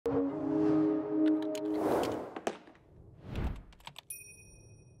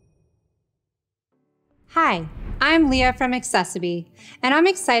I'm Leah from accessFlow, and I'm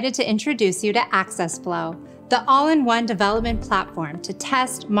excited to introduce you to accessFlow, the all-in-one development platform to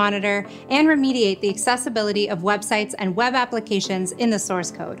test, monitor, and remediate the accessibility of websites and web applications in the source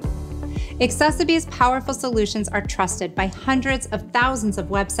code. accessFlow's powerful solutions are trusted by hundreds of thousands of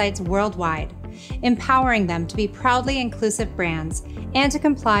websites worldwide, empowering them to be proudly inclusive brands and to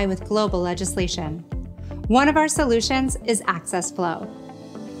comply with global legislation. One of our solutions is accessFlow.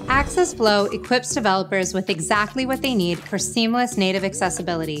 accessFlow equips developers with exactly what they need for seamless native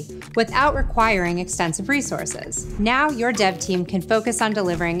accessibility without requiring extensive resources. Now your dev team can focus on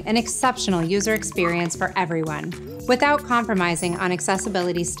delivering an exceptional user experience for everyone without compromising on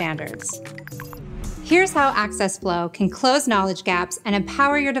accessibility standards. Here's how accessFlow can close knowledge gaps and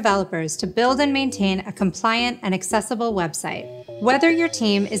empower your developers to build and maintain a compliant and accessible website. Whether your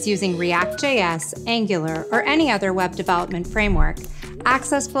team is using React.js, Angular, or any other web development framework,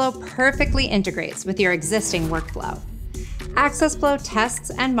 accessFlow perfectly integrates with your existing workflow. accessFlow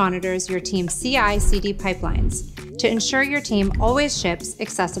tests and monitors your team's CI/CD pipelines to ensure your team always ships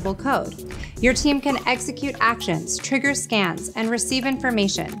accessible code. Your team can execute actions, trigger scans, and receive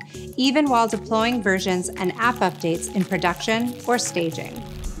information, even while deploying versions and app updates in production or staging.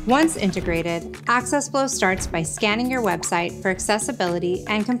 Once integrated, accessFlow starts by scanning your website for accessibility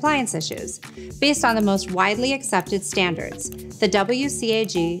and compliance issues based on the most widely accepted standards, the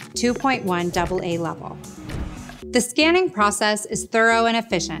WCAG 2.1 AA level. The scanning process is thorough and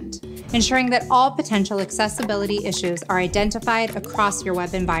efficient, ensuring that all potential accessibility issues are identified across your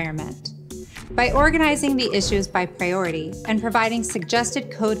web environment. By organizing the issues by priority and providing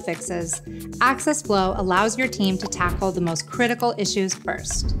suggested code fixes, accessFlow allows your team to tackle the most critical issues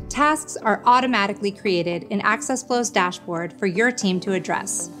first. Tasks are automatically created in accessFlow's dashboard for your team to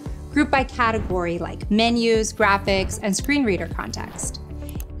address, grouped by category like menus, graphics, and screen reader context.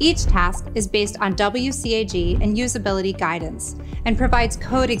 Each task is based on WCAG and usability guidance and provides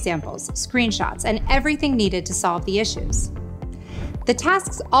code examples, screenshots, and everything needed to solve the issues. The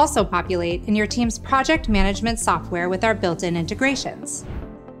tasks also populate in your team's project management software with our built-in integrations.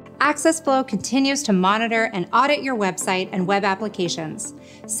 accessFlow continues to monitor and audit your website and web applications,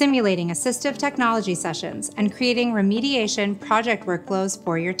 simulating assistive technology sessions and creating remediation project workflows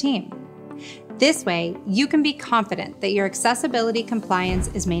for your team. This way, you can be confident that your accessibility compliance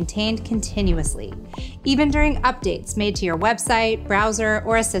is maintained continuously, even during updates made to your website, browser,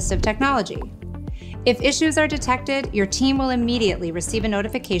 or assistive technology. If issues are detected, your team will immediately receive a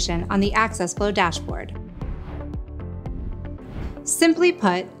notification on the accessFlow dashboard. Simply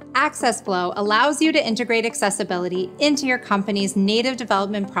put, accessFlow allows you to integrate accessibility into your company's native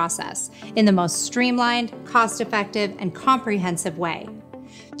development process in the most streamlined, cost-effective, and comprehensive way.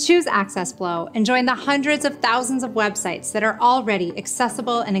 Choose accessFlow and join the hundreds of thousands of websites that are already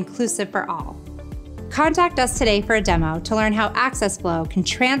accessible and inclusive for all. Contact us today for a demo to learn how accessFlow can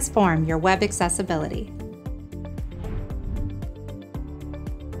transform your web accessibility.